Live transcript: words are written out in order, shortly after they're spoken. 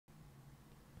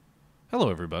Hello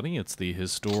everybody, it's the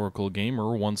Historical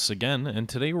Gamer once again, and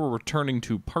today we're returning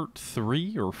to part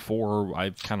 3 or 4,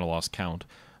 I've kind of lost count,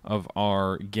 of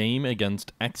our game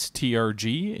against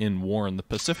XTRG in War in the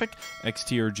Pacific.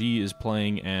 XTRG is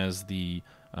playing as the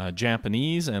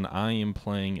Japanese, and I am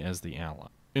playing as the Ally.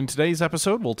 In today's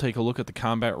episode, we'll take a look at the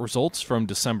combat results from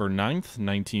December 9th,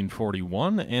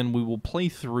 1941, and we will play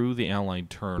through the Allied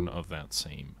turn of that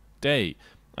same day.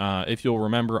 If you'll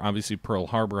remember, obviously Pearl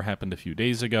Harbor happened a few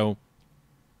days ago.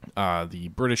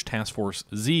 The British Task Force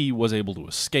Z was able to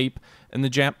escape, and the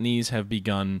Japanese have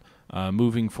begun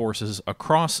moving forces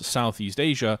across Southeast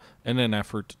Asia in an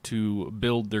effort to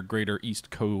build their greater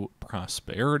East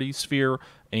co-prosperity sphere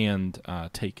and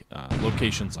take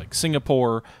locations like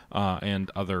Singapore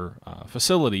and other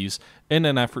facilities in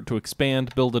an effort to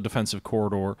expand, build a defensive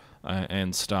corridor,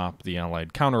 and stop the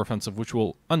Allied counteroffensive, which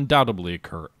will undoubtedly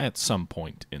occur at some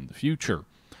point in the future.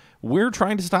 We're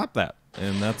trying to stop that,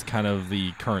 and that's kind of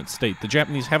the current state. The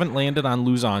Japanese haven't landed on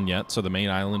Luzon yet, so the main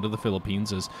island of the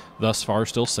Philippines is thus far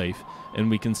still safe. And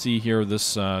we can see here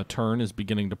this turn is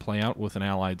beginning to play out with an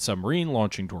Allied submarine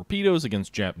launching torpedoes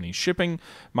against Japanese shipping.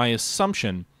 My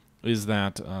assumption is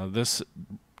that this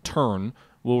turn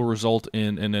will result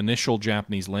in an initial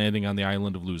Japanese landing on the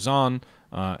island of Luzon,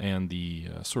 and the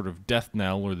sort of death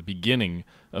knell or the beginning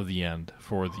of the end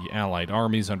for the Allied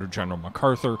armies under General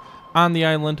MacArthur on the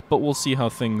island, but we'll see how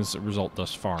things result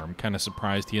thus far. I'm kind of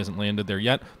surprised he hasn't landed there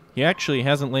yet. He actually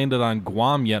hasn't landed on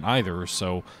Guam yet either,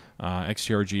 so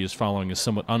XTRG is following a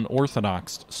somewhat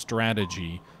unorthodox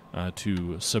strategy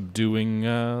to subduing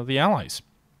the Allies.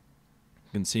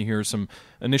 You can see here some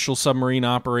initial submarine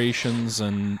operations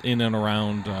and in and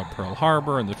around Pearl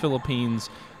Harbor and the Philippines,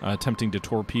 attempting to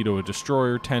torpedo a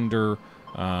destroyer tender.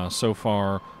 So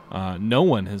far, no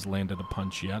one has landed a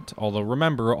punch yet, although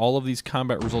remember, all of these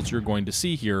combat results you're going to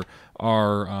see here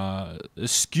are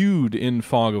skewed in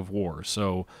fog of war,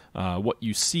 so what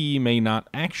you see may not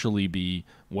actually be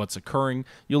what's occurring.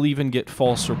 You'll even get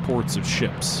false reports of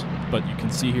ships, but you can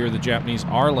see here the Japanese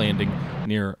are landing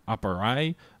near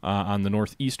Aparai on the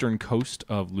northeastern coast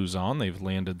of Luzon. They've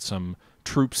landed some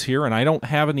troops here, and I don't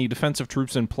have any defensive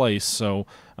troops in place, so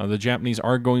the Japanese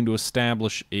are going to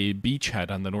establish a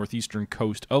beachhead on the northeastern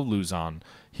coast of Luzon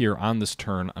here on this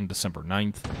turn on December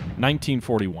 9th,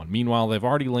 1941. Meanwhile, they've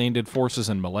already landed forces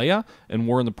in Malaya, and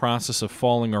we're in the process of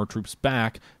falling our troops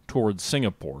back towards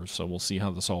Singapore, so we'll see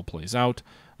how this all plays out.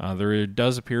 There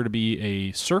does appear to be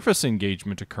a surface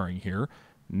engagement occurring here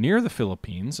near the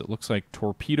Philippines. It looks like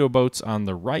torpedo boats on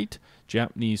the right,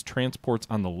 Japanese transports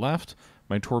on the left.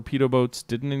 My torpedo boats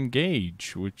didn't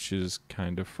engage, which is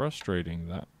kind of frustrating.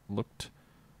 That looked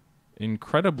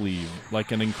incredibly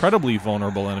like an incredibly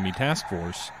vulnerable enemy task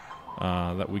force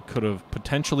that we could have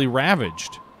potentially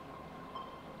ravaged.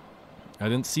 I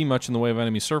didn't see much in the way of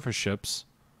enemy surface ships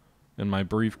in my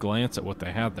brief glance at what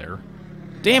they had there.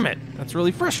 Damn it! That's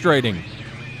really frustrating.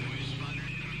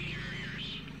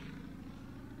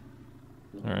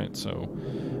 Alright, so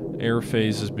air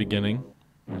phase is beginning.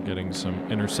 We're getting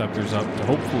some interceptors up to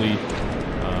hopefully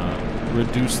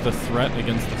reduce the threat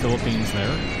against the Philippines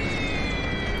there.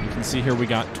 You can see here we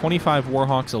got 25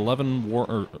 Warhawks,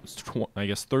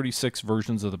 36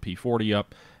 versions of the P-40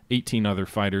 up, 18 other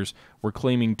fighters. We're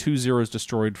claiming 2 Zeros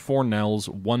destroyed, 4 Nells,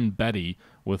 1 Betty,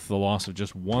 with the loss of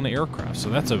just 1 aircraft. So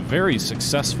that's a very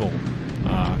successful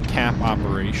cap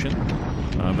operation.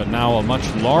 But now a much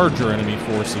larger enemy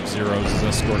force of Zeros is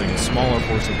escorting a smaller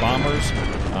force of bombers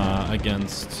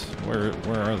against, where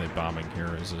are they bombing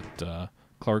here? Is it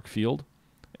Clark Field?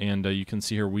 And you can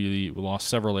see here we lost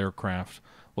several aircraft.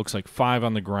 Looks like 5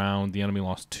 on the ground. The enemy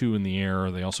lost 2 in the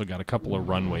air. They also got a couple of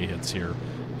runway hits here.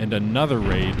 And another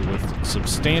raid with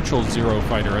substantial Zero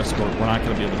fighter escort. We're not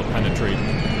going to be able to penetrate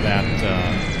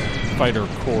that fighter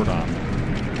cordon.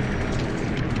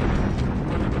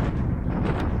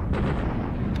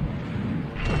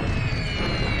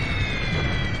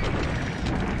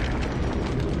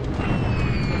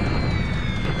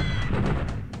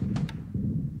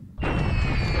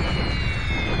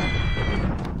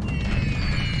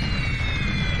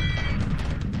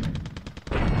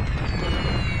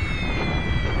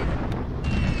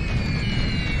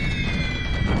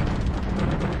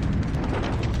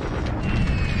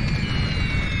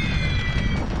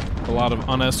 A lot of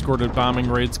unescorted bombing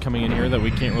raids coming in here that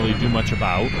we can't really do much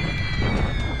about.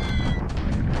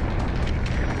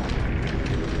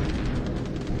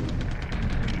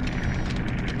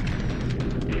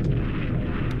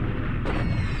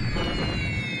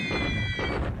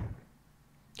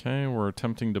 Okay, we're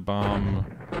attempting to bomb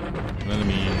an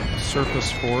enemy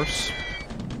surface force.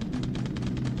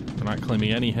 We're not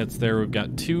claiming any hits there. We've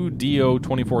got 2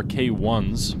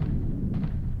 DO-24K1s.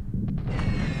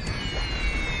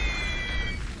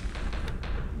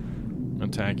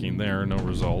 attacking there, no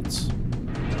results.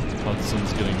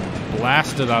 Hudson's getting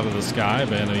blasted out of the sky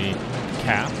by enemy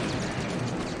cap.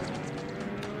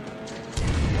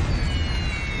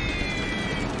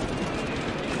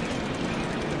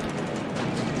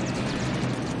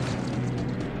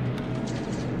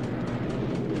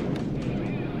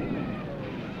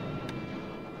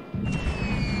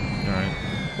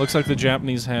 Looks like the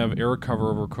Japanese have air cover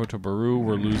over Kotobaru.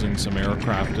 We're losing some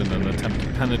aircraft in an attempt to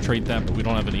penetrate that, but we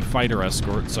don't have any fighter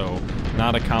escort, so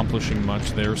not accomplishing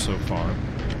much there so far.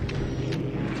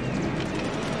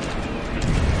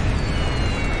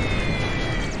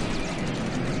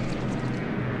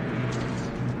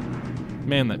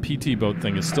 Man, that PT boat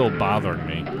thing is still bothering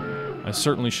me. I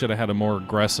certainly should have had a more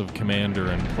aggressive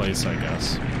commander in place, I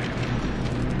guess.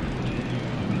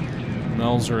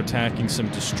 Nels are attacking some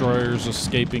destroyers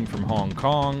escaping from Hong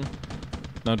Kong.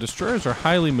 Now, destroyers are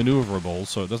highly maneuverable,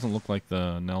 so it doesn't look like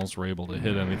the Nels were able to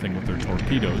hit anything with their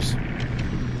torpedoes.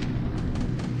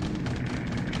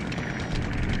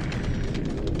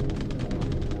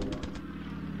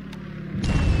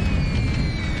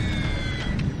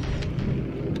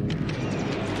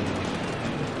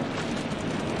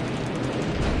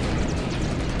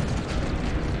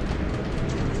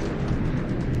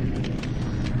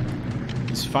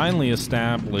 Finally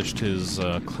established his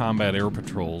combat air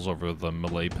patrols over the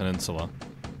Malay Peninsula.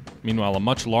 Meanwhile, a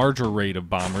much larger rate of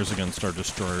bombers against our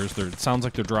destroyers. It sounds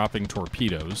like they're dropping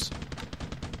torpedoes.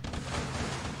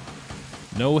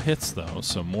 No hits, though,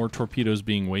 so more torpedoes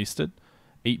being wasted.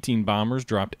 18 bombers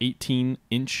dropped 18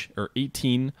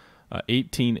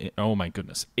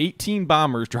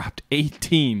 bombers dropped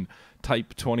 18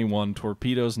 Type 21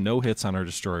 torpedoes. No hits on our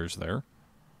destroyers there.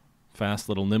 Fast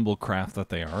little nimble craft that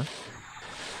they are.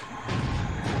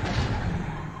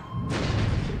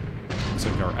 Looks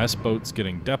like our S-boat's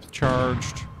getting depth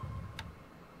charged.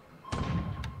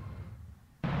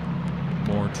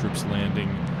 More troops landing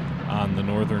on the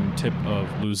northern tip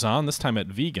of Luzon, this time at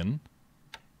Vigan.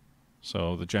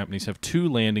 So the Japanese have 2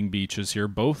 landing beaches here,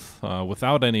 both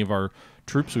without any of our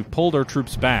troops. We've pulled our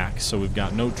troops back, so we've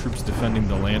got no troops defending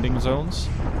the landing zones.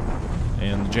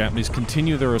 And the Japanese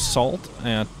continue their assault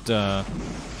at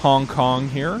Hong Kong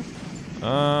here.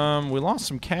 We lost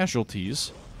some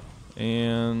casualties, but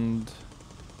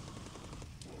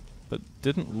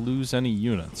didn't lose any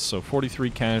units. So 43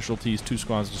 casualties, 2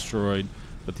 squads destroyed,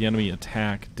 but the enemy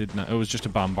attack did not. It was just a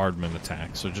bombardment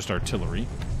attack, so just artillery.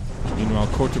 Meanwhile,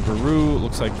 Kotobaru,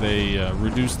 looks like they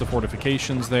reduced the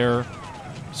fortifications there,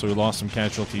 so we lost some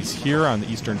casualties here on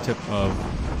the eastern tip of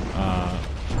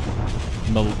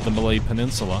the Malay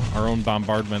Peninsula. Our own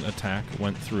bombardment attack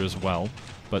went through as well,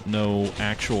 but no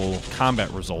actual combat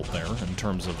result there in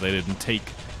terms of they didn't take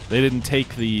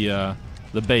the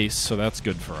base, so that's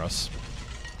good for us.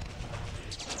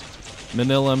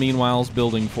 Manila, meanwhile, is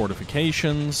building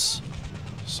fortifications,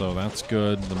 so that's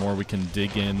good. The more we can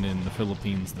dig in the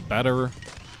Philippines, the better.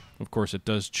 Of course, it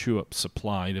does chew up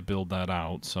supply to build that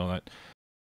out, so that...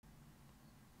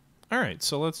 Alright,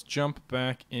 so let's jump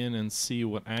back in and see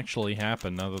what actually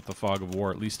happened now that the fog of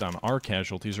war, at least on our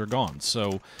casualties, are gone.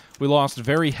 So we lost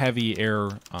very heavy air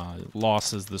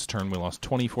losses this turn. We lost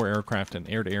 24 aircraft and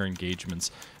air-to-air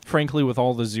engagements. Frankly, with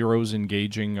all the zeros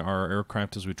engaging our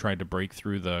aircraft as we tried to break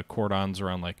through the cordons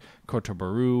around like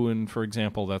Kotobaru, and for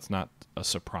example, that's not a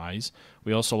surprise.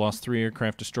 We also lost 3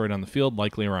 aircraft destroyed on the field,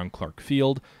 likely around Clark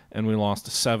Field, and we lost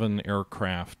 7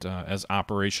 aircraft as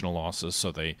operational losses,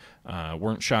 so they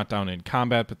weren't shot down in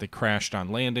combat, but they crashed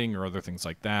on landing or other things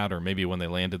like that, or maybe when they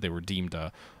landed they were deemed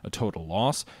a total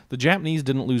loss. The Japanese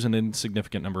didn't lose an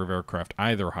insignificant number of aircraft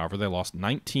either, however. They lost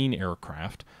 19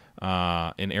 aircraft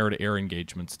in air-to-air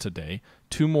engagements today,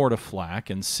 2 more to flak,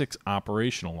 and 6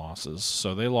 operational losses.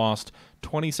 So they lost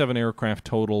 27 aircraft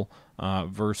total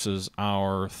versus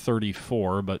our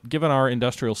 34, but given our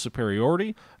industrial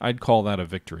superiority, I'd call that a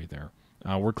victory there.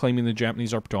 We're claiming the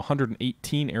Japanese are up to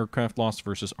 118 aircraft lost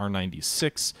versus our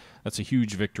 96. That's a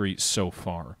huge victory so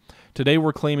far. Today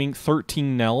we're claiming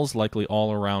 13 Nels, likely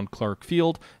all around Clark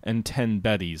Field, and 10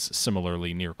 Bettys,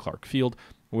 similarly near Clark Field.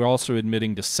 We're also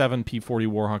admitting to 7 P-40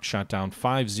 Warhawks shot down,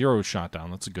 5 Zero shot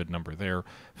down, that's a good number there,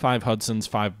 5 Hudsons,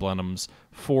 5 Blenheims,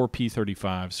 4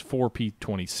 P-35s, 4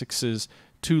 P-26s,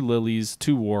 2 Lilies,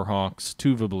 2 Warhawks,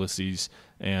 2 Viblisses,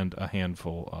 and a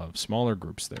handful of smaller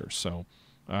groups there. So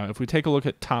if we take a look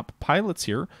at top pilots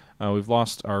here, we've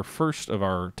lost our first of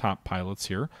our top pilots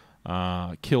here,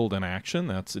 killed in action.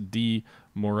 That's D.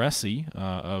 Moresi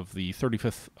of the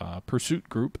 35th Pursuit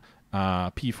Group,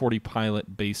 P-40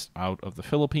 pilot based out of the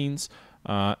Philippines,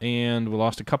 and we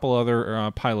lost a couple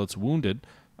other pilots wounded.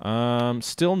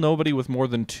 Still nobody with more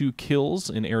than 2 kills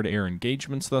in air-to-air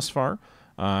engagements thus far.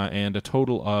 and a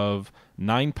total of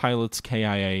 9 pilots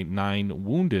KIA, 9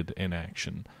 wounded in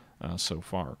action so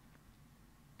far.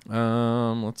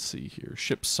 Let's see here.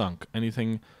 Ship sunk.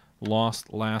 Anything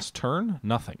lost last turn?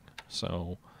 Nothing.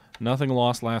 So nothing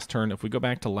lost last turn. If we go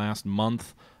back to last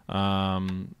month,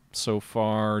 so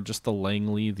far, just the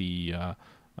Langley, the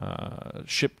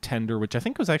ship tender, which I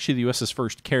think was actually the U.S.'s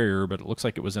first carrier, but it looks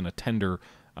like it was in a tender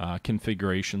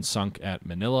configuration, sunk at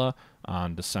Manila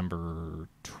on December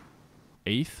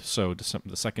 8th, so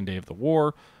the second day of the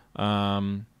war.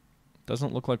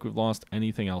 Doesn't look like we've lost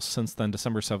anything else since then.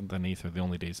 December 7th and 8th are the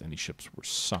only days any ships were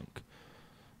sunk.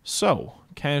 So,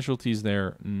 casualties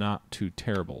there, not too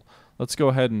terrible. Let's go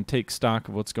ahead and take stock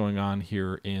of what's going on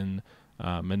here in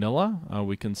Manila.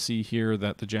 We can see here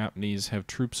that the Japanese have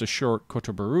troops ashore at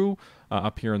Kotobaru,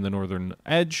 up here in the northern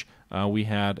edge. We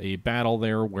had a battle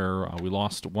there where we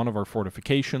lost one of our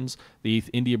fortifications. The 8th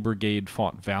India Brigade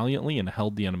fought valiantly and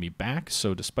held the enemy back,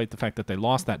 so despite the fact that they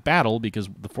lost that battle because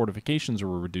the fortifications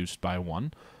were reduced by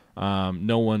one,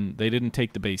 they didn't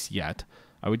take the base yet.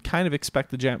 I would kind of expect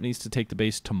the Japanese to take the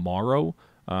base tomorrow,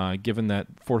 given that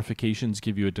fortifications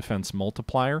give you a defense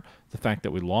multiplier. The fact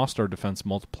that we lost our defense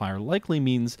multiplier likely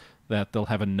means that they'll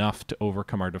have enough to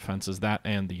overcome our defenses, that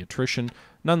and the attrition.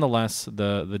 Nonetheless,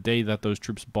 the day that those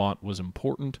troops bought was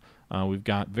important. We've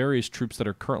got various troops that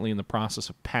are currently in the process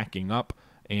of packing up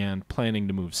and planning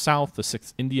to move south. The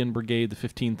 6th Indian Brigade, the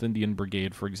 15th Indian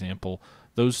Brigade, for example,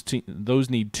 those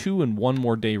need 2 and 1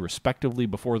 more day respectively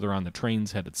before they're on the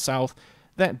trains headed south.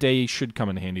 That day should come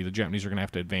in handy. The Japanese are going to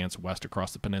have to advance west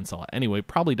across the peninsula anyway,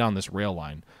 probably down this rail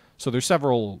line. So they're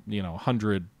several,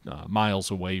 100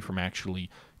 miles away from actually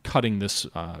cutting this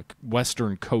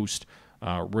western coast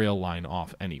rail line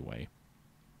off anyway.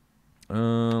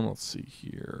 Let's see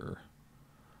here.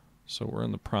 So we're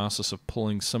in the process of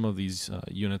pulling some of these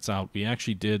units out. We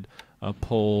actually did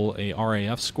pull a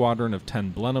RAF squadron of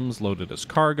 10 Blenheims loaded as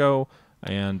cargo,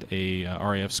 and a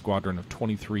RAF squadron of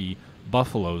 23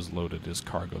 Buffaloes loaded as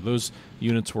cargo. Those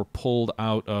units were pulled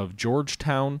out of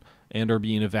Georgetown and are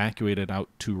being evacuated out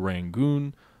to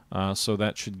Rangoon, so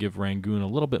that should give Rangoon a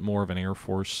little bit more of an air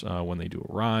force when they do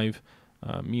arrive.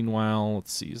 Meanwhile,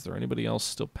 let's see, is there anybody else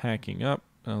still packing up?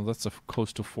 That's a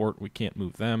coastal fort. We can't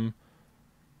move them.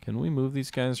 Can we move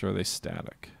these guys, or are they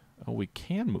static? Oh, we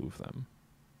can move them.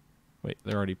 Wait,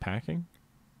 they're already packing?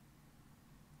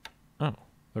 Oh.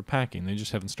 They're packing. They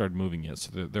just haven't started moving yet, so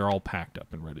they're all packed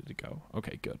up and ready to go.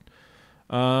 Okay, good.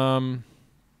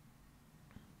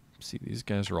 See, these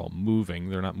guys are all moving.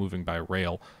 They're not moving by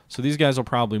rail. So these guys will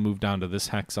probably move down to this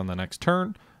hex on the next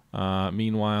turn.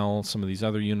 Meanwhile, some of these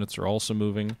other units are also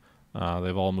moving.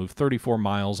 They've all moved 34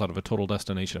 miles out of a total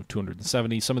destination of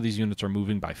 270. Some of these units are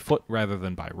moving by foot rather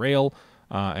than by rail.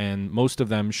 And most of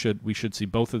them we should see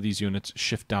both of these units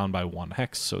shift down by 1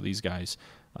 hex. So these guys...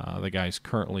 the guy's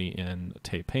currently in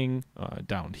Taiping,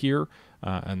 down here,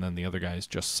 and then the other guy's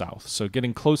just south. So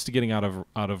getting close to getting out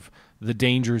of the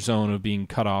danger zone of being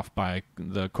cut off by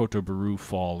the Kotobaru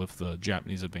fall if the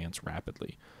Japanese advance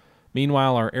rapidly.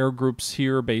 Meanwhile, our air groups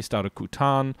here, based out of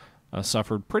Kutan,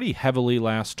 suffered pretty heavily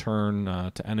last turn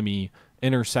to enemy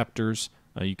interceptors.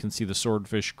 You can see the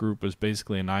Swordfish group was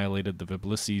basically annihilated. The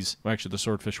Viblisses, well, actually the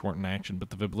Swordfish weren't in action, but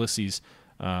the Viblisses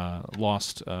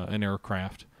lost an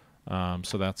aircraft.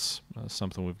 So that's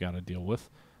something we've got to deal with.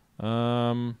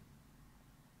 We're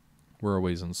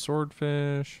always in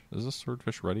Swordfish. Is this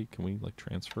Swordfish ready? Can we,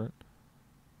 transfer it?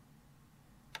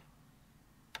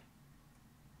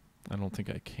 I don't think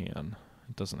I can.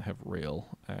 It doesn't have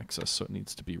rail access, so it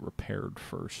needs to be repaired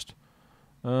first.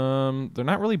 They're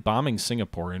not really bombing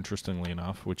Singapore, interestingly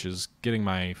enough, which is getting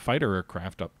my fighter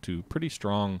aircraft up to pretty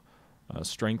strong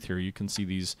strength here. You can see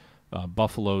these...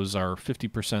 Buffaloes are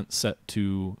 50% set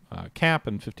to cap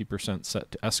and 50%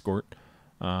 set to escort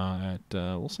at,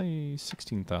 we'll say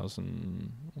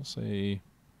 16,000, we'll say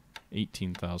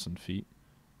 18,000 feet.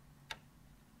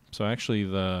 So actually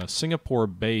the Singapore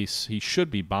base, he should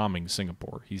be bombing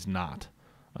Singapore. He's not.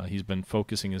 He's been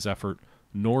focusing his effort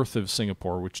north of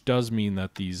Singapore, which does mean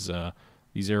that these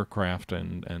aircraft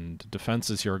and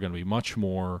defenses here are going to be much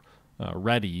more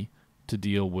ready to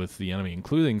deal with the enemy,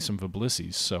 including some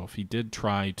Viblisses. So if he did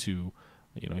try to,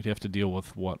 he'd have to deal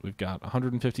with what? We've got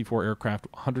 154 aircraft,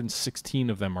 116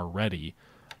 of them are ready.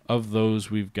 Of those,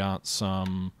 we've got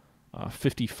some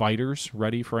 50 fighters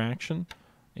ready for action,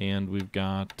 and we've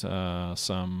got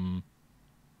some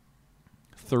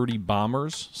 30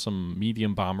 bombers, some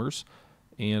medium bombers,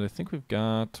 and I think we've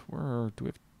got, do we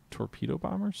have torpedo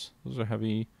bombers? Those are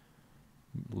heavy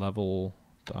level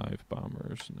dive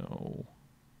bombers. No.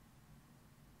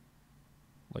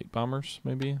 Light bombers,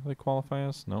 maybe they qualify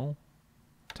as? No.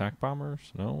 Attack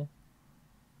bombers? No.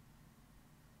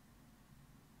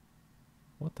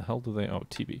 What the hell do they... Oh,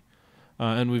 TB.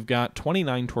 And we've got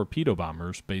 29 torpedo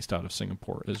bombers based out of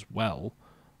Singapore as well.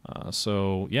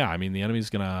 So, yeah, I mean, the enemy's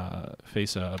going to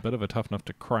face a bit of a tough enough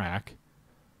to crack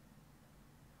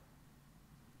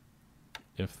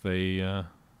if they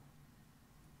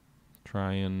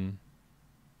try and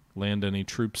land any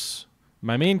troops.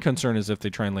 My main concern is if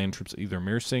they try and land troops at either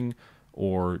Mersing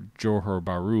or Johor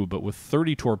Bahru, but with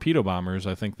 30 torpedo bombers,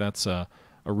 I think that's a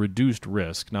reduced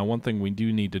risk. Now, one thing we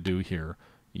do need to do here,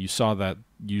 you saw that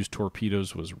used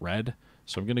torpedoes was red,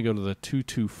 so I'm going to go to the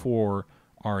 224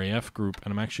 RAF group,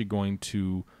 and I'm actually going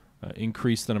to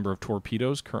increase the number of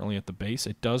torpedoes currently at the base.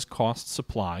 It does cost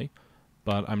supply,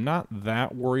 but I'm not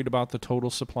that worried about the total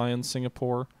supply in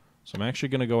Singapore, so I'm actually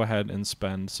going to go ahead and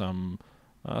spend some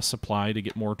supply to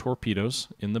get more torpedoes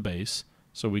in the base,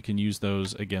 so we can use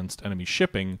those against enemy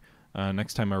shipping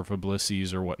next time our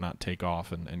Fablices or whatnot take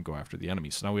off and go after the enemy.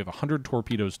 So now we have 100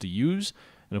 torpedoes to use,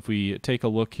 and if we take a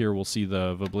look here, we'll see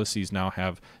the Fablices now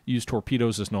have used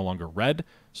torpedoes is no longer red,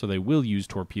 so they will use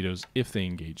torpedoes if they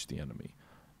engage the enemy.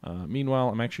 Meanwhile,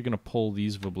 I'm actually going to pull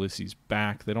these Fablices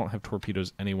back. They don't have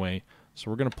torpedoes anyway,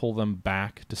 so we're going to pull them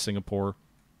back to Singapore,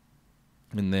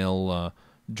 and they'll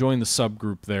join the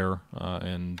subgroup there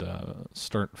and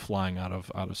start flying out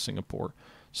of Singapore.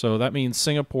 So that means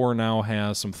Singapore now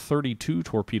has some 32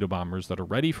 torpedo bombers that are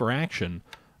ready for action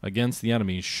against the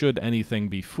enemy should anything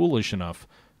be foolish enough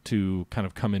to kind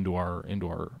of come into our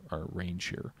range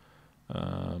here.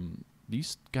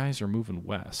 These guys are moving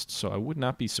west, so I would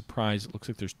not be surprised. It looks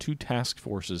like there's 2 task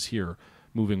forces here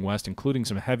moving west, including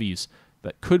some heavies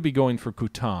that could be going for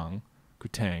Kutang,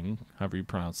 however you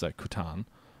pronounce that, Kutan.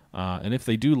 And if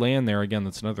they do land there, again,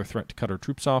 that's another threat to cut our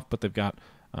troops off, but they've got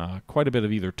quite a bit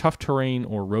of either tough terrain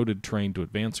or roaded terrain to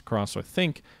advance across, so I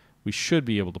think we should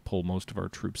be able to pull most of our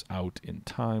troops out in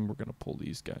time. We're going to pull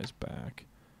these guys back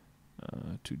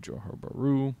to Johor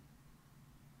Bahru.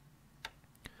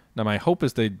 Now, my hope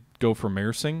is they go for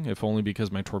Mersing, if only because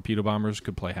my torpedo bombers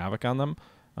could play havoc on them,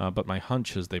 but my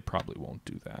hunch is they probably won't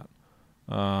do that.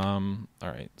 All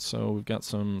right, so we've got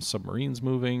some submarines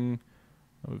moving.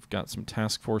 We've got some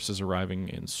task forces arriving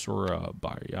in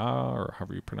Surabaya, or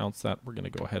however you pronounce that. We're going to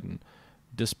go ahead and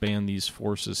disband these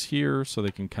forces here so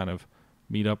they can kind of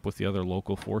meet up with the other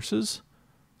local forces.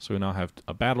 So we now have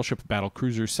a battleship, battle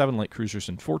cruisers, 7 light cruisers,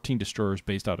 and 14 destroyers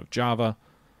based out of Java.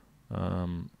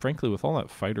 Frankly, with all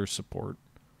that fighter support,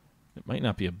 it might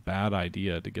not be a bad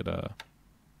idea to get a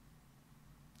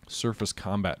surface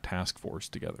combat task force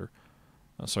together.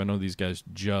 So I know these guys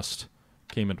just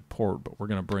came into port, but we're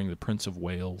going to bring the Prince of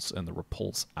Wales and the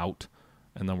Repulse out,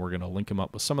 and then we're going to link them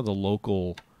up with some of the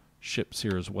local ships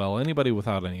here as well. Anybody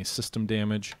without any system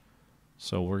damage.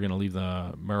 So we're going to leave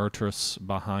the Meritus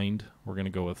behind. We're going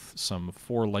to go with some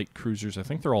 4 light cruisers. I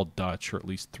think they're all Dutch, or at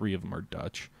least 3 of them are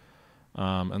Dutch.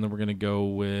 And then we're going to go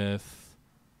with...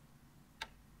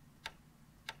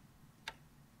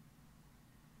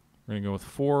 We're going to go with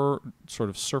 4 sort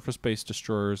of surface-based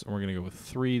destroyers, and we're going to go with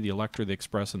 3, the Electra, the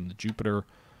Express, and the Jupiter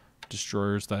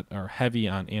destroyers that are heavy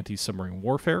on anti-submarine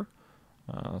warfare.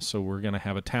 So we're going to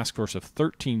have a task force of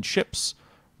 13 ships.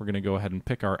 We're going to go ahead and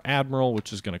pick our Admiral,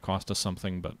 which is going to cost us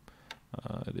something, but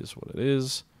it is what it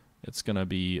is. It's going to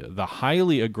be the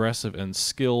highly aggressive and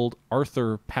skilled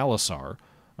Arthur Palliser,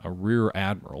 a Rear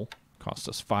Admiral. Cost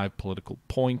us 5 political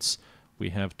points. We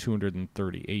have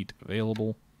 238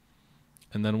 available.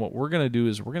 And then what we're going to do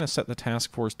is we're going to set the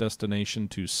task force destination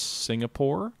to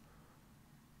Singapore.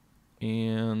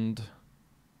 And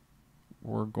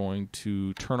we're going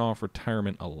to turn off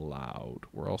retirement allowed.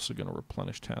 We're also going to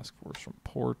replenish task force from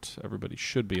port. Everybody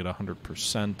should be at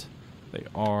 100%. They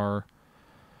are.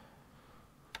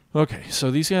 Okay,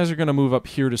 so these guys are going to move up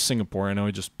here to Singapore. I know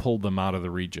I just pulled them out of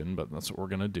the region, but that's what we're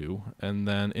going to do. And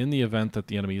then in the event that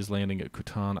the enemy is landing at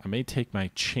Kutan, I may take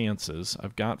my chances.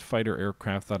 I've got fighter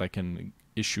aircraft that I can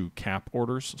issue cap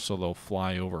orders, so they'll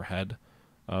fly overhead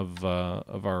of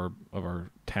our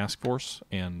task force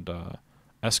and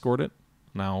escort it.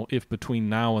 Now, if between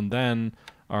now and then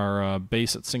our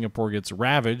base at Singapore gets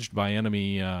ravaged by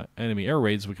enemy air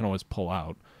raids, we can always pull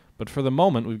out. But for the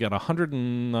moment, we've got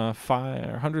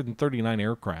 139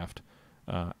 aircraft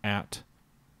at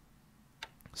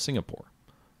Singapore.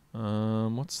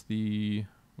 We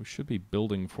should be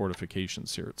building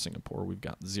fortifications here at Singapore. We've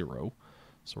got 0.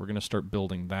 So we're going to start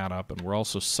building that up. And we're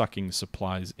also sucking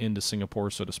supplies into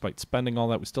Singapore. So despite spending all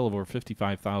that, we still have over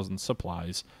 55,000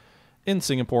 supplies in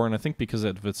Singapore. And I think because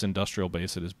of its industrial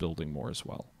base, it is building more as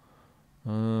well.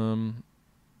 Meanwhile,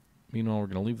 we're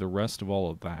going to leave the rest of all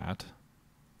of that.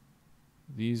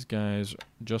 These guys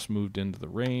just moved into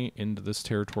this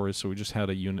territory, so we just had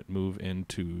a unit move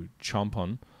into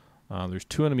Champon. There's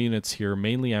 2 enemy units here.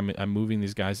 Mainly, I'm moving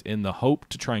these guys in the hope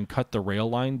to try and cut the rail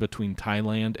line between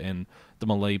Thailand and the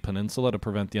Malay Peninsula to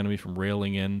prevent the enemy from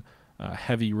railing in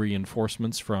heavy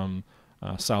reinforcements from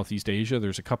Southeast Asia.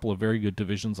 There's a couple of very good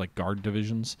divisions, like guard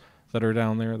divisions, that are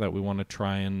down there that we want to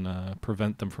try and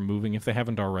prevent them from moving if they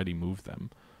haven't already moved them.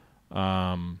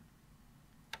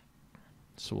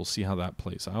 So we'll see how that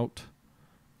plays out.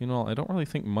 You know, I don't really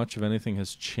think much of anything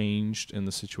has changed in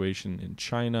the situation in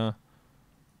China.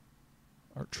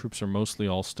 Our troops are mostly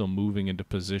all still moving into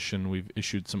position. We've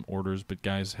issued some orders, but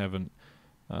guys haven't...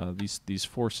 these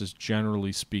forces,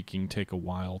 generally speaking, take a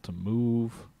while to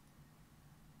move.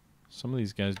 Some of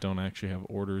these guys don't actually have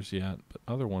orders yet, but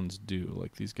other ones do.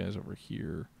 Like these guys over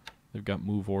here. They've got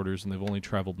move orders, and they've only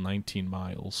traveled 19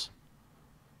 miles.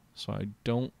 So I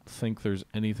don't think there's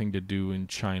anything to do in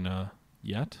China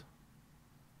yet.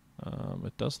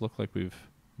 It does look like we've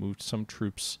moved some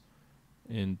troops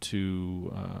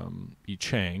into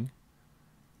Inchang.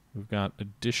 We've got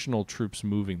additional troops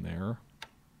moving there.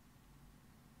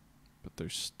 But they're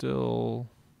still...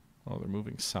 Oh, they're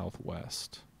moving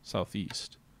southwest.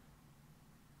 Southeast.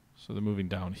 So they're moving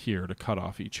down here to cut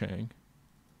off Inchang.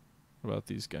 What about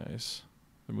these guys?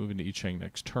 They're moving to Inchang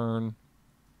next turn.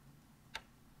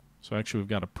 So actually we've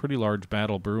got a pretty large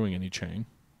battle brewing in Inchang.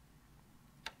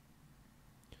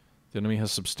 The enemy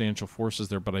has substantial forces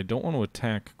there, but I don't want to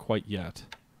attack quite yet.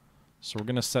 So we're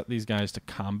going to set these guys to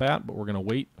combat, but we're going to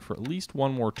wait for at least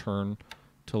one more turn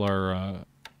till our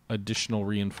additional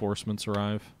reinforcements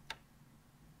arrive.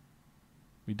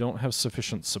 We don't have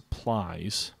sufficient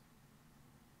supplies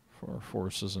for our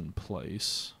forces in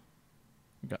place.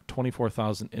 We've got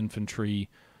 24,000 infantry,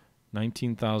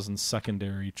 19,000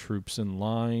 secondary troops in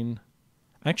line.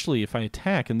 Actually, if I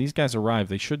attack and these guys arrive,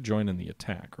 they should join in the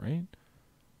attack, right?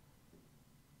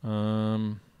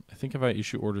 I think if I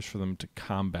issue orders for them to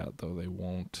combat, though, they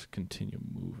won't continue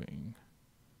moving.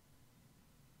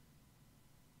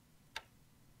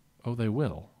 Oh, they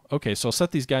will. Okay, so I'll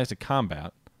set these guys to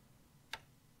combat.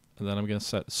 And then I'm going to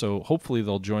set... So hopefully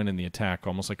they'll join in the attack,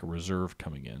 almost like a reserve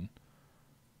coming in.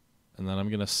 And then I'm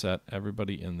going to set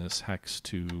everybody in this hex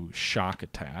to shock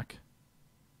attack.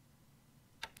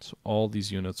 So all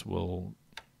these units will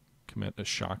commit a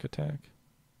shock attack.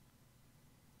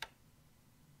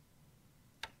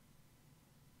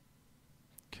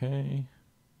 Okay.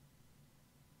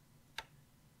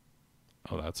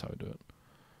 Oh, that's how I do it.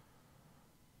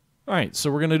 Alright,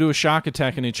 so we're going to do a shock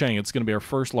attack in Inchang. It's going to be our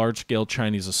first large-scale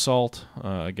Chinese assault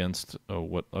against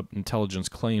what intelligence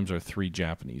claims are 3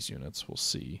 Japanese units. We'll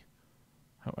see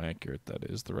how accurate that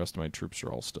is. The rest of my troops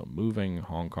are all still moving.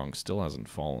 Hong Kong still hasn't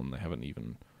fallen. They haven't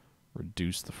even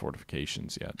reduced the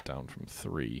fortifications yet, down from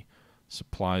 3.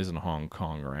 Supplies in Hong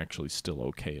Kong are actually still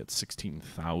okay at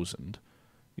 16,000.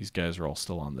 These guys are all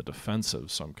still on the defensive,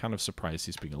 so I'm kind of surprised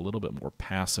he's being a little bit more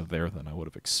passive there than I would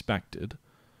have expected.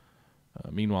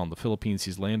 Meanwhile, in the Philippines,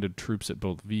 he's landed troops at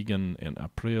both Vigan and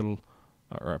April.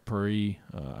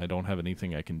 I don't have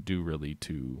anything I can do, really,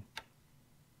 to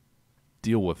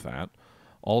deal with that.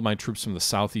 All of my troops from the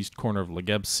southeast corner of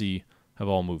Legazpi have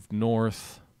all moved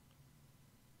north.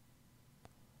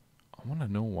 I want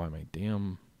to know why my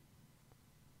damn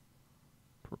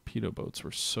torpedo boats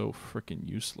were so frickin'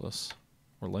 useless.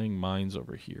 We're laying mines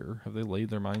over here. Have they laid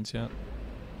their mines yet?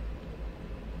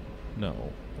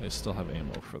 No, they still have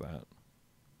ammo for that.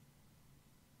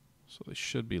 So they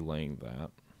should be laying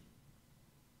that.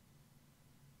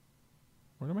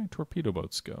 Where do my torpedo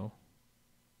boats go?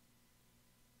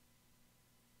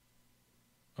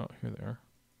 Oh, here they are.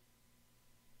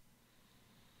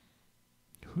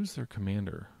 Who's their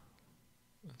commander?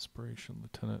 Inspiration,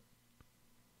 Lieutenant.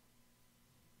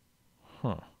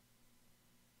 Huh.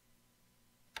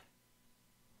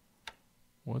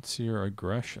 What's your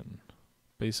aggression?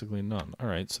 Basically none.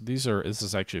 Alright, so this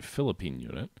is actually a Philippine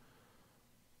unit.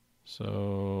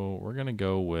 So we're going to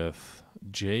go with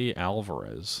J.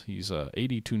 Alvarez. He's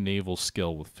 82 naval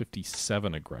skill with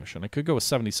 57 aggression. I could go with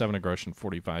 77 aggression,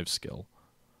 45 skill.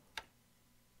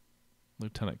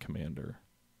 Lieutenant Commander.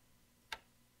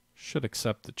 Should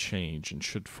accept the change and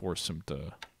should force him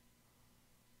to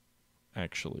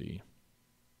actually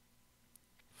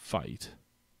fight.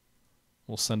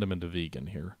 We'll send him into vegan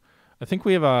here. I think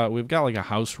we've got like a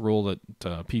house rule that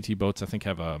PT boats I think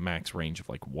have a max range of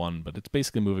like 1, but it's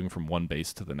basically moving from one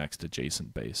base to the next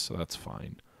adjacent base, so that's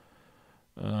fine.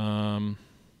 Our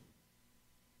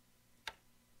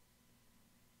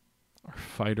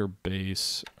fighter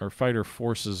base, our fighter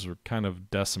forces are kind of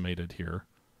decimated here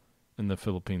in the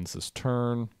Philippines this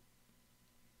turn.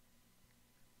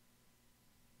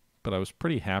 But I was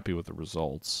pretty happy with the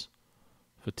results.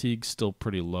 Fatigue's still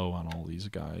pretty low on all these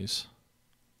guys.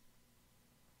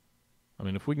 I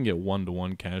mean, if we can get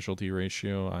 1-to-1 casualty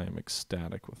ratio, I am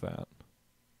ecstatic with that.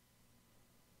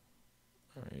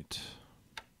 All right.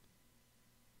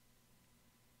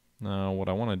 Now, what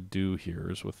I want to do here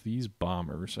is with these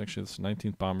bombers, actually this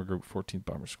 19th Bomber Group, 14th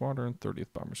Bomber Squadron,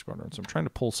 30th Bomber Squadron. So I'm trying to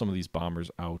pull some of these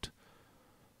bombers out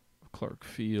of Clark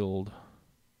Field.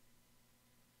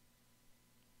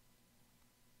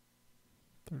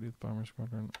 30th Bomber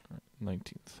Squadron, all right,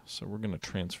 19th. So we're going to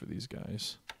transfer these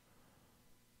guys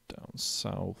down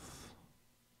south.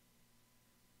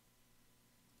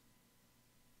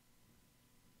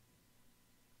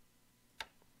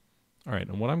 All right,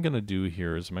 and what I'm going to do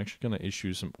here is I'm actually going to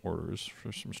issue some orders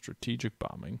for some strategic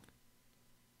bombing.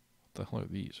 What the hell are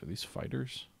these? Are these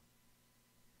fighters?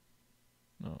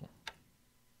 No.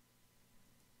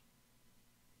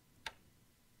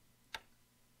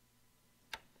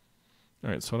 All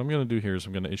right, so what I'm going to do here is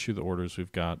I'm going to issue the orders.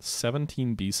 We've got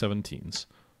 17 B-17s.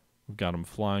 We've got them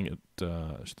flying at,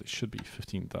 they should be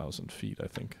 15,000 feet, I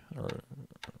think, or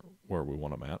where we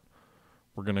want them at.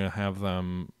 We're going to have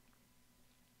them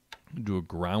do a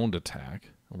ground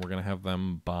attack, and we're going to have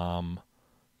them bomb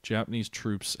Japanese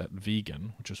troops at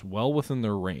Vegan, which is well within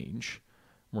their range.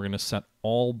 We're going to set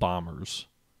all bombers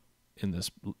in this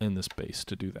base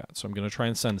to do that. So I'm going to try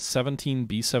and send 17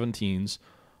 B-17s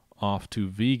off to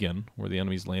Vegan, where the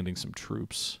enemy's landing some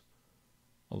troops.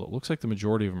 Although it looks like the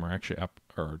majority of them are actually up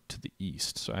or to the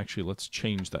east. So actually, let's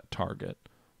change that target.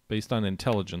 Based on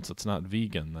intelligence, it's not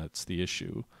Vegan that's the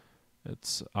issue.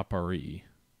 It's Upper E.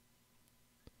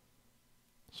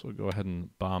 So we'll go ahead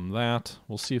and bomb that.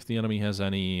 We'll see if the enemy has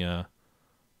any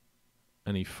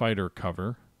fighter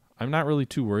cover. I'm not really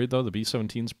too worried, though. The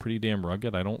B-17's pretty damn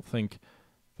rugged. I don't think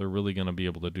they're really going to be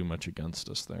able to do much against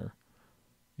us there.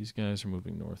 These guys are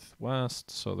moving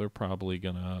northwest, so they're probably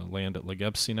going to land at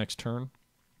Legepsy next turn.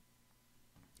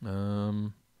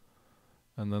 And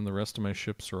then the rest of my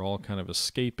ships are all kind of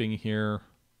escaping here.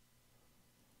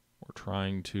 We're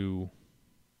trying to...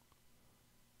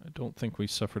 I don't think we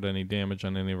suffered any damage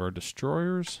on any of our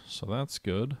destroyers, so that's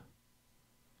good.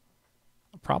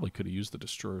 I probably could have used the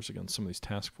destroyers against some of these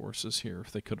task forces here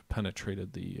if they could have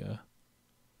penetrated the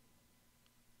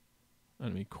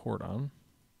enemy cordon.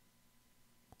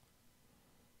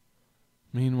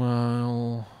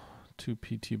 Meanwhile, 2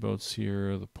 PT boats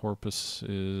here. The Porpoise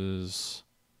is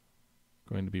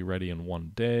going to be ready in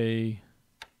 1 day.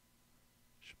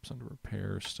 Ship's under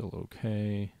repair, still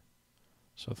okay.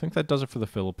 So I think that does it for the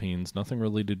Philippines. Nothing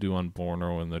really to do on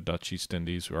Borneo and the Dutch East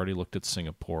Indies. We already looked at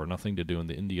Singapore. Nothing to do in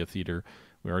the India theater.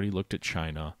 We already looked at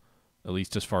China, at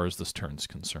least as far as this turn's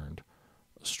concerned.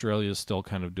 Australia is still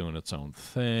kind of doing its own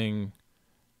thing.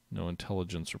 No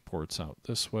intelligence reports out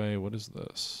this way. What is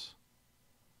this?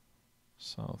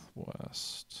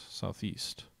 Southwest.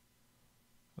 Southeast.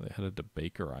 Are they headed to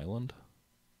Baker Island?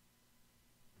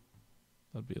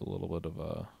 That'd be a little bit of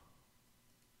a...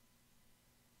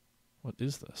 What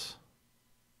is this?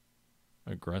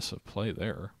 Aggressive play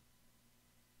there.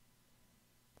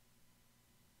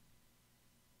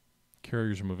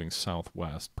 Carriers are moving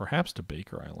southwest, perhaps to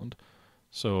Baker Island.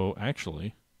 So,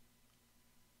 actually,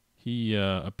 he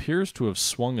appears to have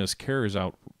swung his carriers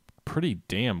out pretty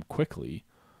damn quickly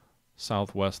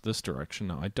southwest this direction.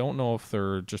 Now, I don't know if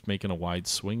they're just making a wide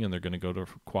swing and they're going to go to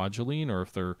Kwajalein, or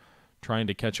if they're trying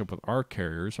to catch up with our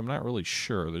carriers. I'm not really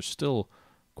sure. There's still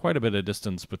quite a bit of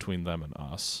distance between them and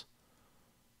us.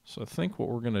 So I think what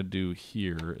we're going to do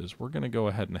here is we're going to go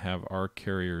ahead and have our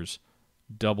carriers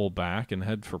double back and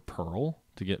head for Pearl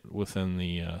to get within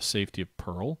the safety of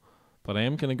Pearl. But I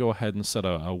am going to go ahead and set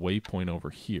a waypoint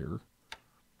over here.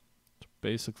 So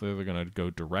basically, they're going to go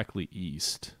directly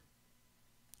east,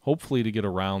 hopefully to get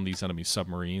around these enemy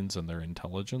submarines and their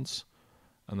intelligence.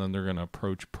 And then they're going to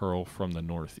approach Pearl from the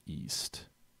northeast.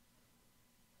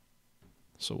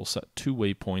 So we'll set 2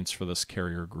 waypoints for this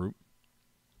carrier group.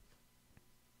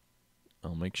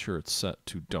 I'll make sure it's set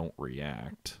to don't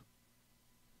react.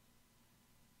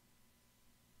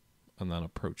 And then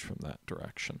approach from that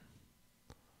direction.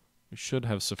 We should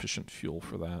have sufficient fuel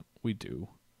for that. We do.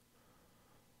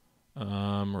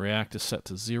 React is set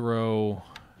to 0.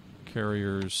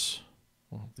 Carriers,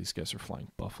 well, these guys are flying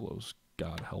Buffaloes.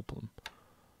 God help them.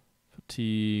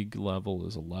 Fatigue level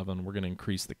is 11. We're going to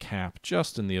increase the cap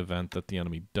just in the event that the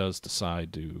enemy does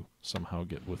decide to somehow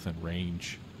get within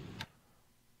range.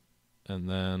 And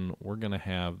then we're going to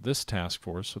have this task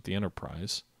force with the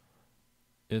Enterprise.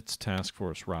 Its task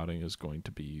force routing is going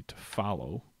to be to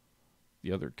follow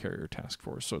the other carrier task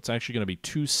force. So it's actually going to be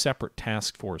 2 separate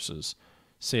task forces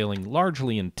sailing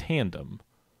largely in tandem.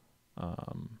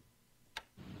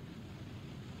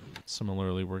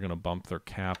 Similarly, we're going to bump their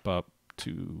cap up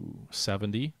to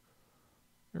 70.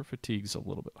 Their fatigue's a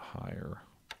little bit higher.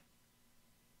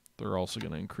 They're also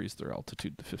going to increase their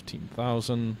altitude to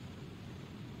 15,000.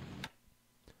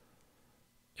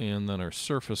 And then our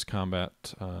surface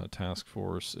combat task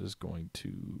force is going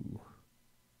to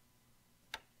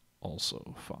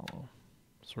also follow.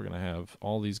 So we're going to have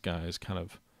all these guys kind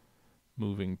of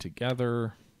moving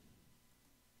together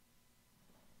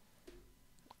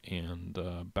and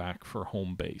back for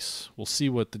home base. We'll see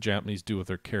what the Japanese do with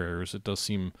their carriers. It does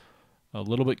seem a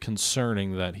little bit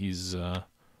concerning that he's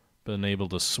been able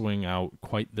to swing out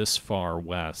quite this far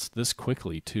west, this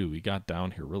quickly too. He got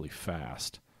down here really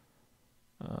fast.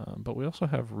 But we also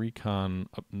have recon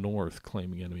up north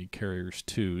claiming enemy carriers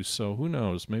too, so who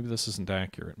knows? Maybe this isn't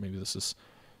accurate. Maybe this is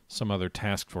some other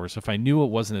task force. If I knew it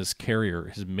wasn't his carrier,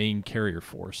 his main carrier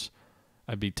force,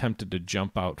 I'd be tempted to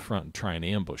jump out front and try and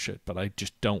ambush it, but I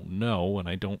just don't know, and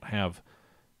I don't have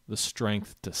the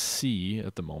strength to see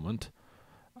at the moment.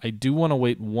 I do want to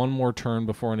wait one more turn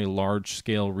before any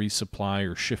large-scale resupply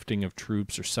or shifting of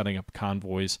troops or setting up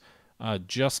convoys,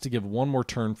 just to give one more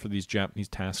turn for these Japanese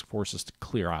task forces to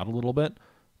clear out a little bit,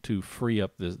 to free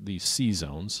up these sea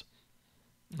zones.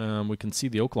 We can see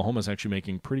the Oklahoma is actually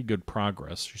making pretty good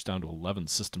progress. She's down to 11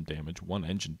 system damage, 1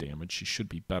 engine damage. She should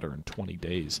be better in 20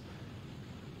 days.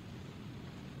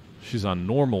 She's on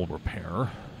normal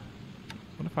repair.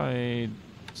 What if I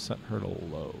set her to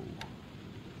low?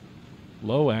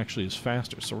 Low actually is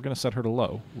faster, so we're going to set her to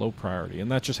low priority.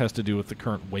 And that just has to do with the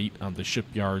current weight on the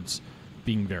shipyards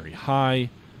being very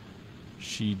high.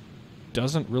 She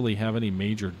doesn't really have any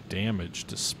major damage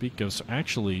to speak of. So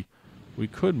actually, we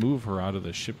could move her out of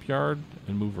the shipyard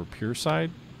and move her pier side.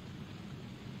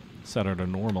 Set her to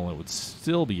normal. It would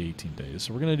still be 18 days.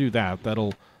 So we're going to do that.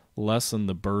 That'll lessen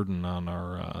the burden on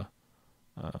our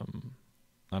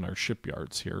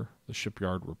shipyards here. The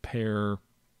shipyard repair.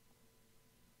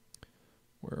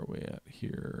 Where are we at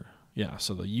here? Yeah,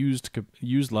 so the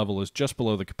used level is just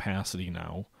below the capacity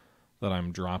now that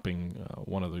I'm dropping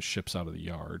one of those ships out of the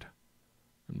yard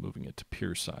and moving it to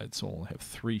pier side, so we'll have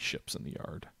 3 ships in the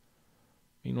yard.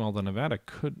 Meanwhile, the Nevada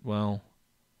could, well,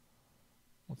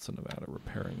 what's the Nevada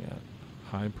repairing at?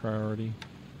 High priority,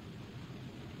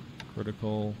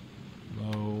 critical,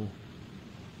 low,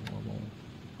 normal,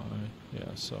 high.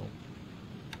 Yeah, so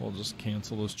we'll just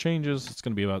cancel those changes. It's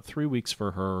going to be about 3 weeks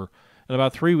for her. In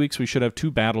about 3 weeks, we should have 2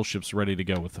 battleships ready to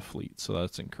go with the fleet, so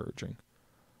that's encouraging.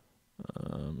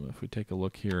 If we take a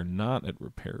look here, not at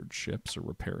repaired ships or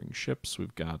repairing ships,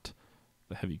 we've got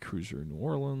the heavy cruiser in New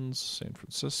Orleans, San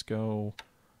Francisco,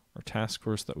 our task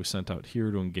force that we sent out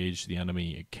here to engage the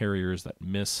enemy carriers that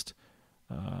missed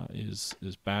is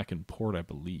back in port, I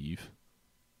believe,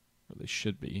 or they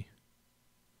should be.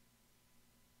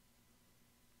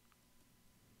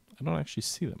 I don't actually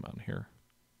see them on here,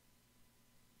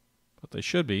 but they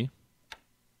should be.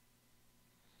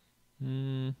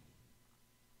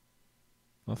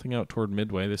 Nothing out toward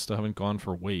Midway. They still haven't gone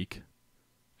for Wake.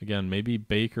 Again, maybe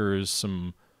Baker is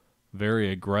some very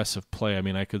aggressive play. I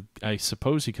mean, I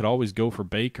suppose he could always go for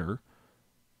Baker.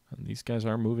 And these guys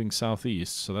are moving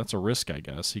southeast, so that's a risk, I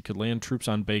guess. He could land troops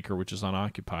on Baker, which is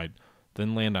unoccupied,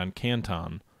 then land on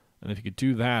Canton. And if he could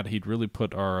do that, he'd really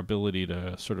put our ability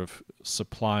to sort of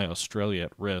supply Australia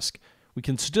at risk. We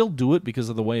can still do it because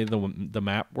of the way the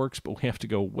map works, but we have to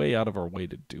go way out of our way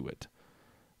to do it.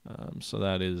 So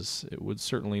that is, it would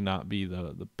certainly not be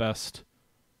the best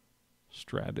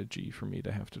strategy for me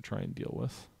to have to try and deal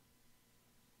with.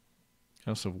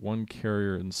 I also have 1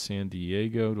 carrier in San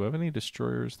Diego. Do I have any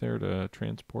destroyers there to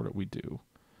transport it? We do.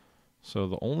 So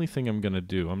the only thing I'm going to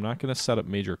do, I'm not going to set up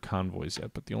major convoys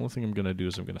yet, but the only thing I'm going to do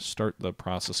is I'm going to start the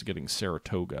process of getting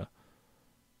Saratoga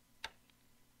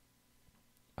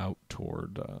out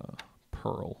toward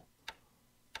Pearl.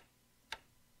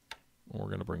 We're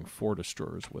going to bring 4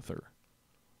 destroyers with her.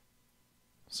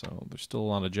 So there's still a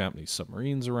lot of Japanese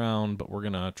submarines around, but we're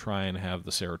going to try and have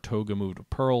the Saratoga move to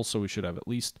Pearl, so we should have at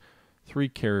least 3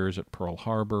 carriers at Pearl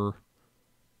Harbor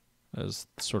as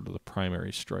sort of the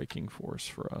primary striking force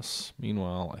for us.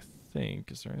 Meanwhile, I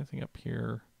think, is there anything up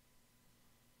here?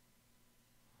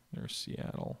 There's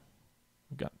Seattle.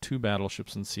 We've got 2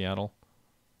 battleships in Seattle.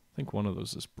 I think one of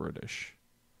those is British.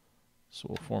 So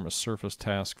we'll form a surface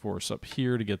task force up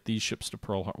here to get these ships to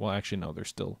Pearl Harbor. Well, actually, no, they're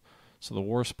still... So the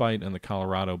Warspite and the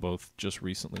Colorado both just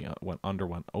recently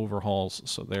underwent overhauls,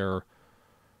 so they're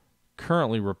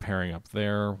currently repairing up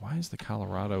there. Why is the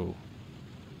Colorado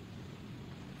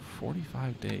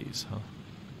 45 days, huh?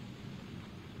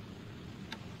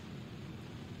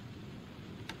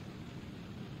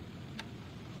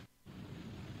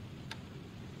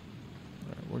 All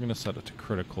right, we're going to set it to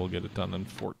critical, get it done in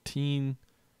 14.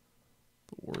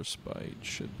 The worst bite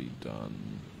should be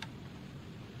done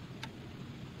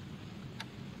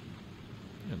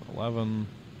in 11.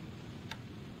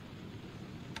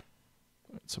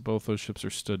 Right, so both those ships are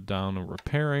stood down and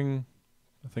repairing.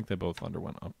 I think they both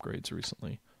underwent upgrades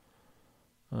recently.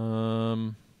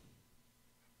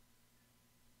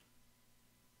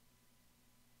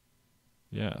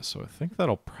 Yeah, so I think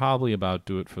that'll probably about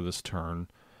do it for this turn.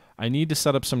 I need to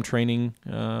set up some training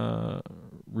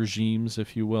regimes,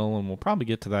 if you will, and we'll probably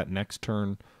get to that next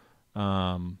turn.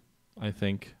 I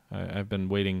think I've been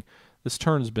waiting. This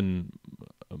turn's been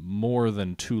more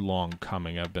than too long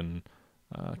coming. I've been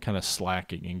kind of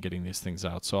slacking in getting these things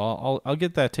out, so I'll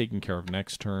get that taken care of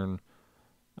next turn.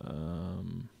 So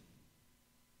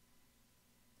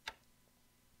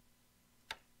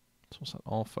we'll set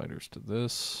all fighters to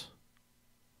this.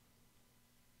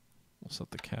 We'll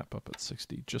set the cap up at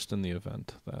 60, just in the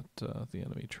event that the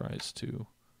enemy tries to...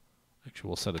 Actually,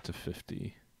 we'll set it to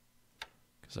 50,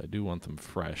 because I do want them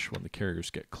fresh. When the carriers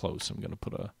get close, I'm going to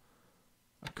put a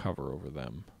cover over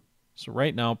them. So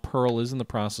right now, Pearl is in the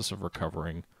process of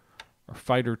recovering. Our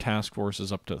fighter task force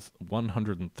is up to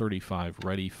 135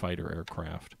 ready fighter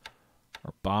aircraft.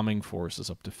 Our bombing force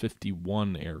is up to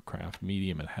 51 aircraft,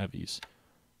 medium and heavies.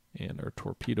 And our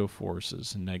torpedo force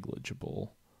is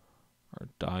negligible. Our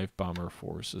dive bomber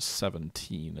force is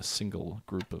 17, a single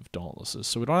group of Dauntlesses.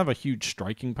 So we don't have a huge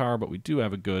striking power, but we do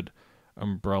have a good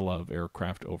umbrella of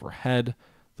aircraft overhead.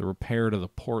 The repair to the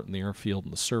port and the airfield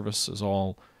and the service is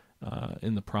all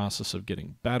in the process of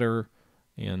getting better.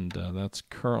 And that's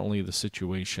currently the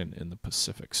situation in the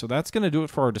Pacific. So that's going to do it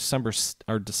for our December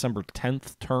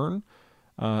 10th turn.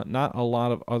 Not a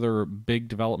lot of other big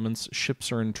developments.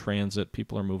 Ships are in transit.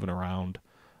 People are moving around.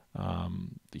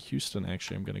 The Houston,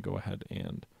 actually, I'm going to go ahead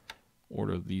and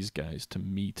order these guys to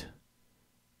meet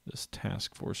this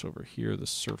task force over here, the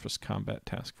Surface Combat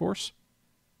Task Force.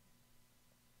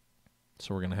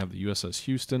 So we're going to have the USS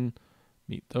Houston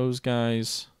meet those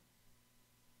guys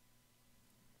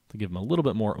to give them a little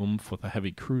bit more oomph with a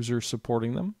heavy cruiser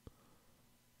supporting them.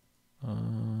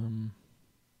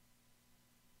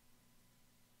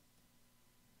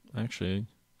 Actually,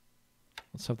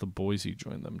 let's have the Boise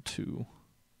join them too.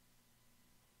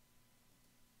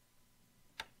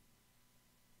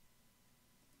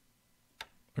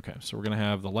 Okay, so we're going to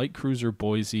have the light cruiser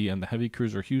Boise and the heavy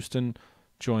cruiser Houston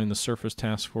join the surface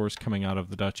task force coming out of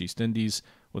the Dutch East Indies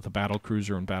with a battle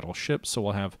cruiser and battleship. So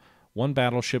we'll have one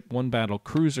battleship, one battle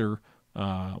cruiser,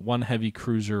 one heavy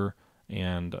cruiser,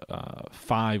 and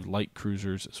 5 light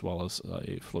cruisers, as well as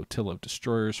a flotilla of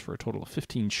destroyers for a total of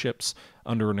 15 ships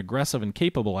under an aggressive and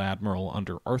capable admiral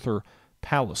under Arthur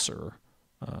Palliser.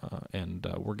 And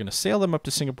we're going to sail them up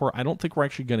to Singapore. I don't think we're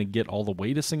actually going to get all the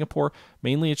way to Singapore.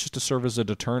 Mainly it's just to serve as a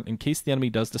deterrent in case the enemy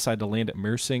does decide to land at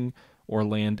Mersing or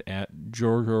land at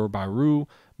Johor Bahru.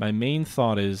 My main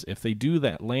thought is if they do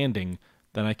that landing,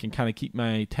 then I can kind of keep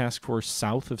my task force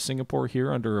south of Singapore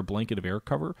here under a blanket of air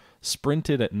cover, sprint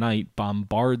it at night,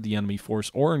 bombard the enemy force,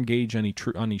 or engage any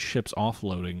ships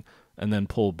offloading, and then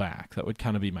pull back. That would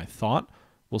kind of be my thought.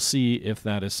 We'll see if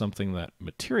that is something that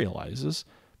materializes.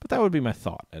 But that would be my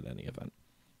thought at any event.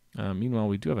 Meanwhile,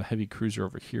 we do have a heavy cruiser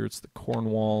over here. It's the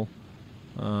Cornwall.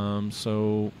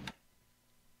 So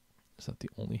is that the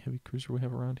only heavy cruiser we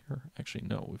have around here? Actually,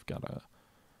 no. We've got a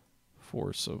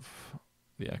force of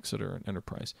the Exeter and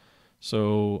Enterprise.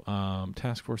 So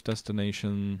task force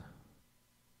destination.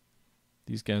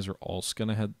 These guys are also going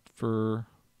to head for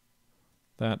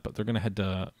that, but they're going to head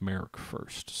to Merrick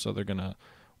first. So we're going to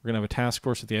have a task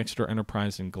force at the Exeter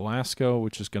Enterprise in Glasgow,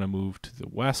 which is going to move to the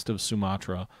west of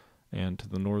Sumatra and to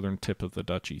the northern tip of the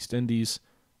Dutch East Indies.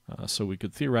 So we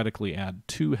could theoretically add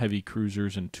 2 heavy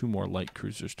cruisers and 2 more light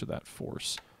cruisers to that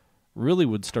force. Really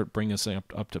would start bringing us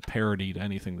up to parity to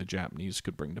anything the Japanese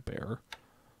could bring to bear.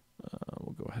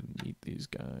 We'll go ahead and meet these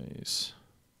guys.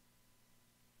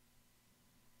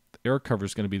 The air cover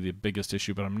is going to be the biggest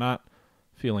issue, but I'm not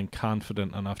feeling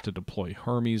confident enough to deploy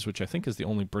Hermes, which I think is the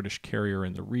only British carrier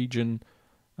in the region,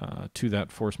 to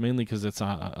that force, mainly because it's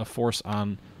a force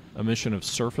on a mission of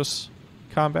surface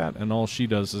combat, and all she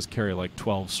does is carry like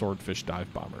 12 swordfish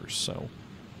dive bombers. So,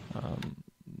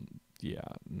 yeah,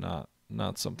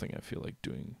 not something I feel like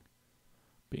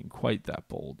being quite that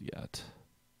bold yet.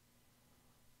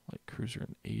 Light cruiser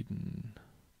and Aden,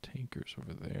 tankers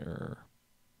over there.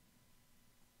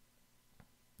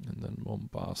 And then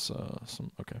Mombasa.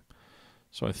 Okay.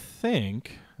 So I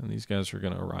think, and these guys are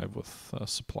going to arrive with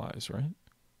supplies, right?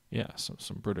 Yeah,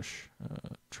 some British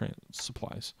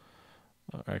supplies.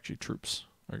 Actually, troops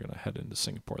are going to head into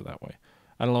Singapore that way.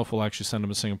 I don't know if we'll actually send him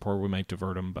to Singapore. We might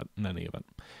divert him, but in any event.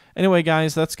 Anyway,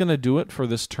 guys, that's going to do it for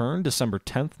this turn, December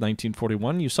 10th,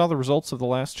 1941. You saw the results of the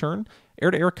last turn.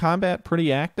 Air-to-air combat,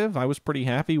 pretty active. I was pretty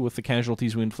happy with the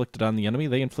casualties we inflicted on the enemy.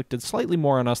 They inflicted slightly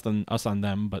more on us than us on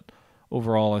them, but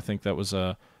overall I think that was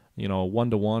a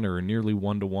 1-to-1 or nearly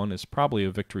 1-to-1 is probably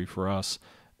a victory for us.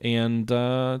 And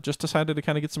just decided to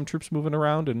kind of get some troops moving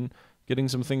around and getting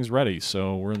some things ready.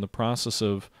 So we're in the process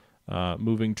of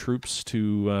moving troops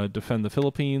to defend the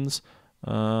Philippines.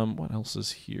 What else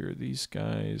is here? These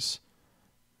guys.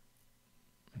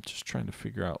 I'm just trying to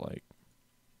figure out, like,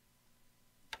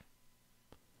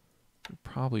 we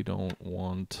probably don't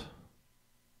want.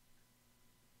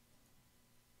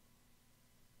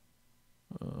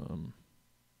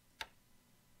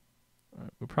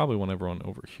 We probably want everyone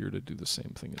over here to do the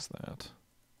same thing as that.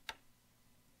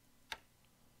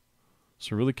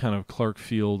 So really kind of Clark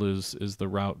Field is the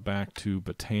route back to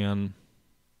Bataan.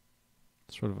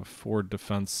 Sort of a forward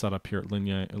defense set up here at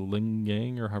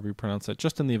Lingyang, or however you pronounce that,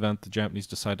 just in the event the Japanese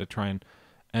decide to try and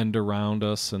end around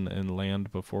us and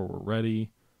land before we're ready.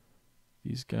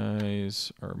 These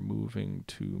guys are moving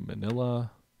to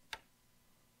Manila.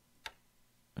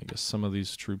 I guess some of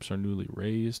these troops are newly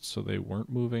raised, so they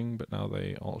weren't moving, but now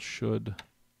they all should.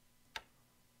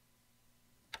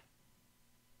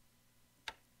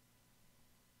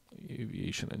 The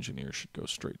aviation engineer should go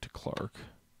straight to Clark.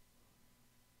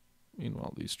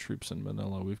 Meanwhile, these troops in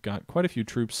Manila, we've got quite a few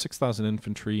troops, 6,000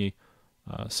 infantry,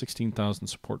 16,000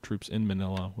 support troops in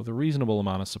Manila, with a reasonable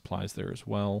amount of supplies there as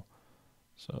well.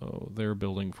 So they're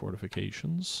building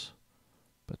fortifications.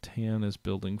 Bataan is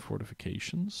building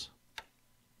fortifications.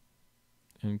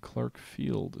 And Clark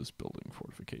Field is building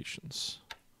fortifications.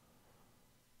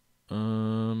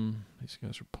 These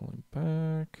guys are pulling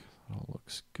back. That all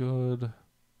looks good.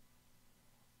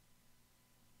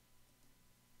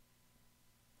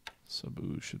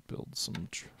 Cebu should build some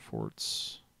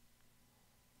forts.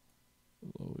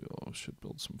 Loyo should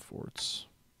build some forts.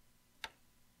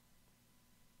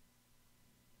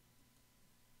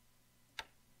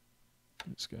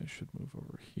 These guys should move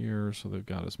over here, so they've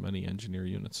got as many engineer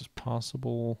units as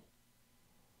possible.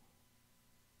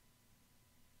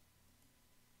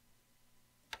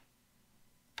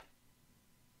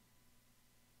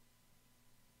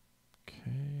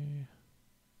 Okay.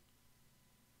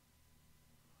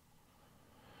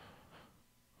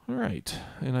 All right,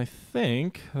 and I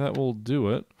think that will do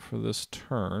it for this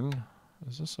turn.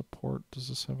 Is this a port? Does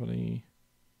this have any?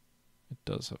 It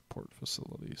does have port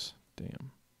facilities.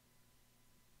 Damn.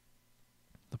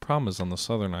 The problem is on the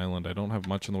southern island, I don't have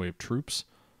much in the way of troops,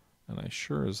 and I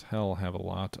sure as hell have a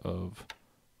lot of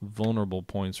vulnerable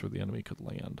points where the enemy could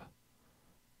land.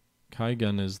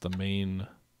 Kaigan is the main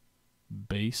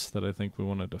base that I think we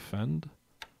want to defend,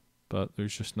 but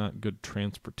there's just not good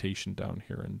transportation down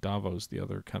here, and Davo's the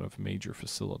other kind of major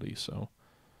facility, so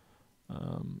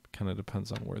kind of depends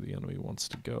on where the enemy wants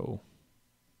to go.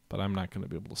 But I'm not going to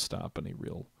be able to stop any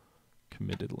real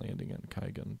committed landing on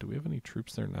Kaigan. Do we have any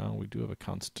troops there now? We do have a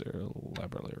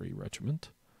constabulary regiment.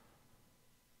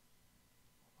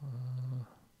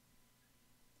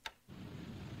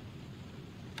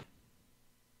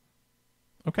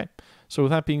 Okay, so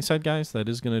with that being said, guys, that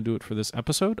is going to do it for this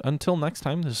episode. Until next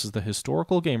time, this is the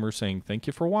Historical Gamer saying thank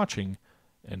you for watching,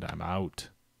 and I'm out.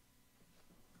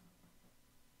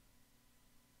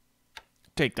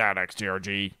 Take that,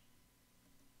 XTRG.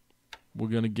 We're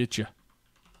going to get you.